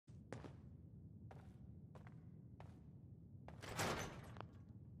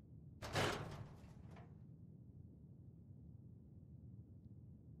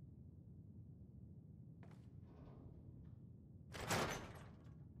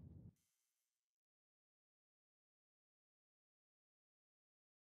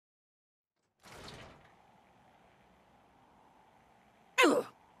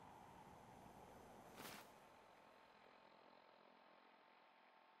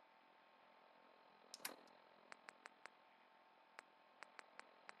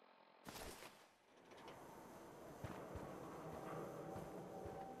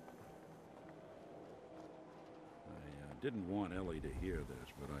didn't want Ellie to hear this,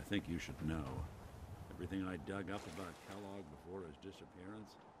 but I think you should know. Everything I dug up about Kellogg before his disappearance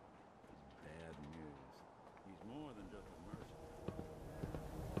is bad news. He's more than just a mercenary.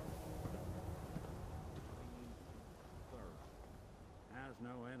 Thorough. Has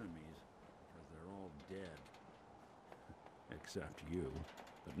no enemies, because they're all dead. Except you.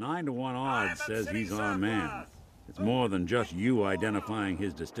 But 9 to 1 odds says he's our man. It's more than just you identifying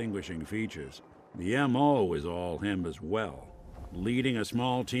his distinguishing features. The M.O. is all him as well. Leading a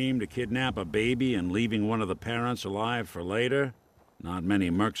small team to kidnap a baby and leaving one of the parents alive for later? Not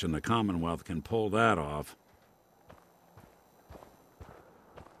many mercs in the Commonwealth can pull that off.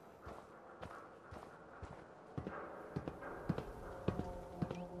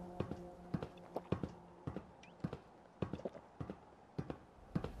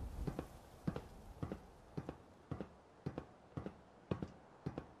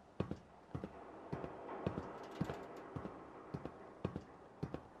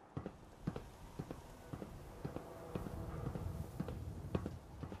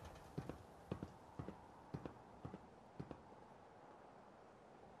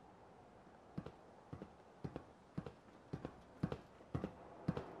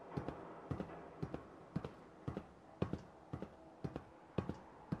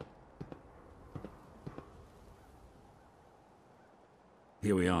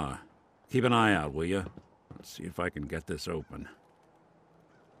 Here we are. Keep an eye out, will you? Let's see if I can get this open.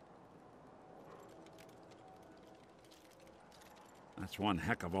 That's one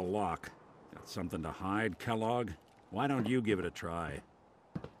heck of a lock. Got something to hide, Kellogg? Why don't you give it a try?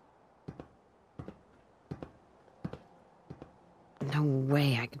 No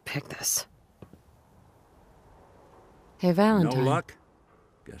way I could pick this. Hey, Valentine. No luck?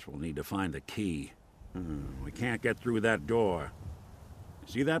 Guess we'll need to find the key. We can't get through that door.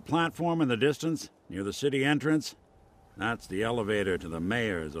 See that platform in the distance, near the city entrance? That's the elevator to the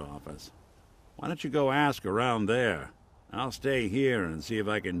mayor's office. Why don't you go ask around there? I'll stay here and see if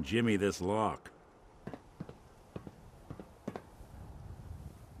I can jimmy this lock.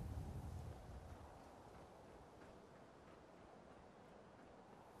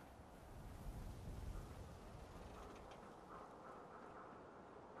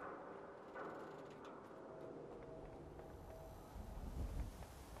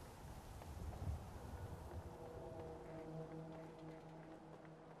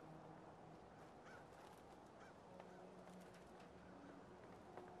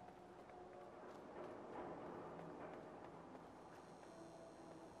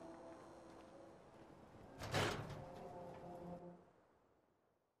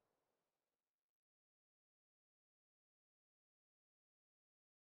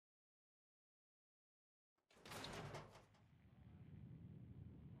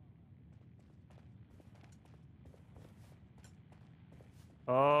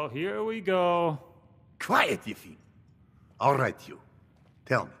 Oh, here we go. Quiet, you think. All right, you.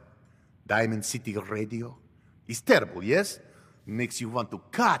 Tell me, Diamond City Radio is terrible, yes? Makes you want to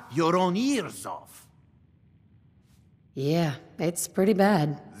cut your own ears off. Yeah, it's pretty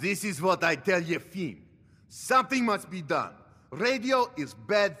bad. This is what I tell you, Finn. Something must be done. Radio is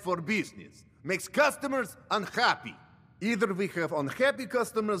bad for business. Makes customers unhappy. Either we have unhappy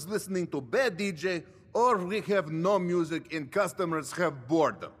customers listening to bad DJ, or we have no music and customers have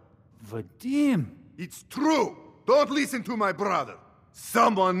boredom. Vadim! It's true! Don't listen to my brother.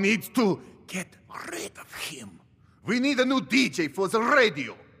 Someone needs to get rid of him. We need a new DJ for the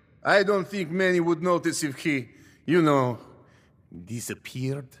radio. I don't think many would notice if he,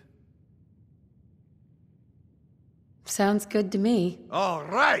 disappeared. Sounds good to me. All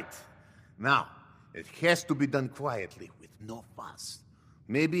right! Now, it has to be done quietly, with no fuss.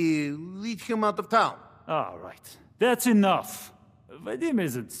 Maybe lead him out of town. All right, that's enough. Vadim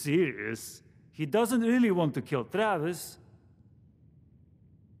isn't serious. He doesn't really want to kill Travis.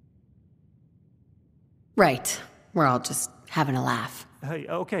 Right. We're all just having a laugh. Hey,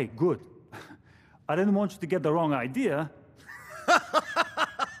 okay, good. I didn't want you to get the wrong idea.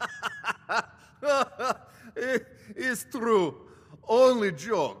 It's true. Only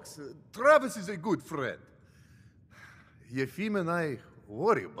jokes. Travis is a good friend. Yefim and I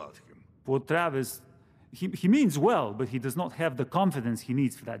worry about him. Poor Travis, he means well, but he does not have the confidence he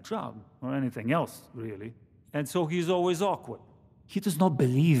needs for that job, or anything else, really. And so he's always awkward. He does not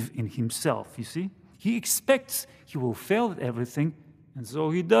believe in himself, you see? He expects he will fail at everything, and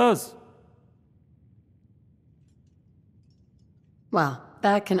so he does. Well,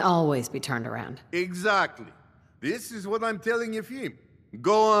 that can always be turned around. Exactly. This is what I'm telling Yefim.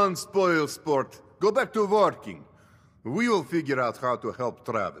 Go on, spoil sport. Go back to working. We will figure out how to help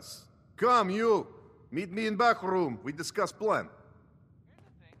Travis. Come, you. Meet me in back room. We discuss plan.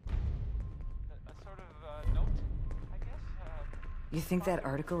 A sort of note, I guess. You think that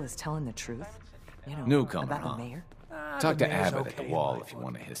article is telling the truth? You know, Newcomer, about huh? the mayor? Talk the to mayor's Abbott at the okay in wall my if you book.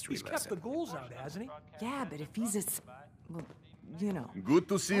 want a history He's kept lesson. the ghouls out, hasn't he? Yeah, but if he's well, you know. Good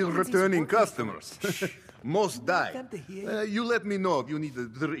to see What means he's returning working customers. Most die. them to hear You let me know if you need a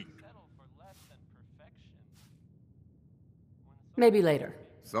drink. Maybe later.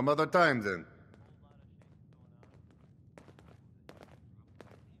 Some other time then.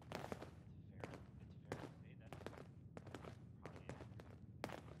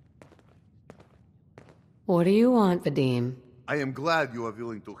 What do you want, Vadim? I am glad you are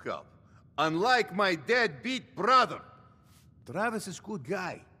willing to help. Unlike my deadbeat brother. Travis is a good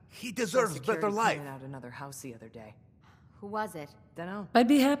guy. He deserves better Security life. cleaning out another house the other day. Who was it? Dunno. I'd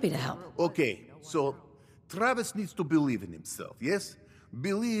be happy to help. Okay, so Travis needs to believe in himself, yes?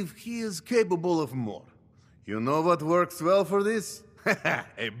 Believe he is capable of more. You know what works well for this?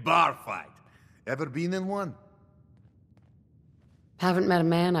 A bar fight. Ever been in one? Haven't met a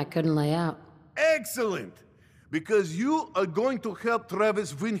man I couldn't lay out. Excellent! Because you are going to help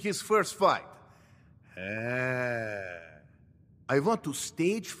Travis win his first fight. I want to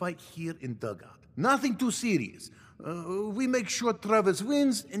stage fight here in dugout. Nothing too serious. We make sure Travis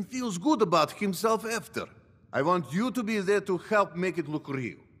wins and feels good about himself after. I want you to be there to help make it look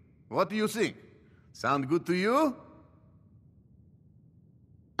real. What do you think? Sound good to you?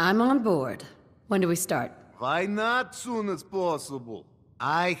 I'm on board. When do we start? Why not soon as possible?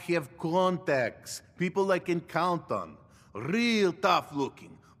 I have contacts, people I can count on. Real tough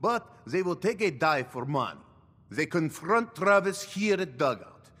looking, but they will take a dive for money. They confront Travis here at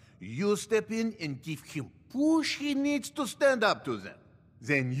dugout. You step in and give him push he needs to stand up to them.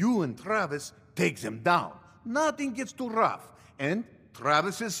 Then you and Travis take them down. Nothing gets too rough, and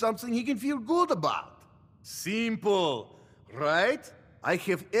Travis is something he can feel good about. Simple, right? I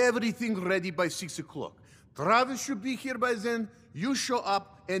have everything ready by 6 o'clock. Travis should be here by then. You show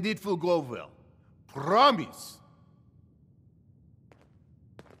up, and it will go well. Promise.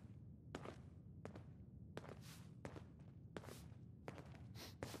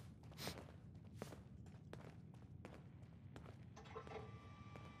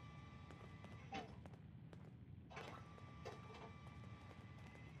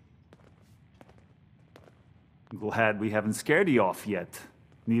 Glad we haven't scared you off yet.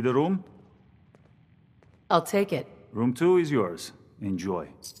 Need a room? I'll take it. Room 2 is yours. Enjoy.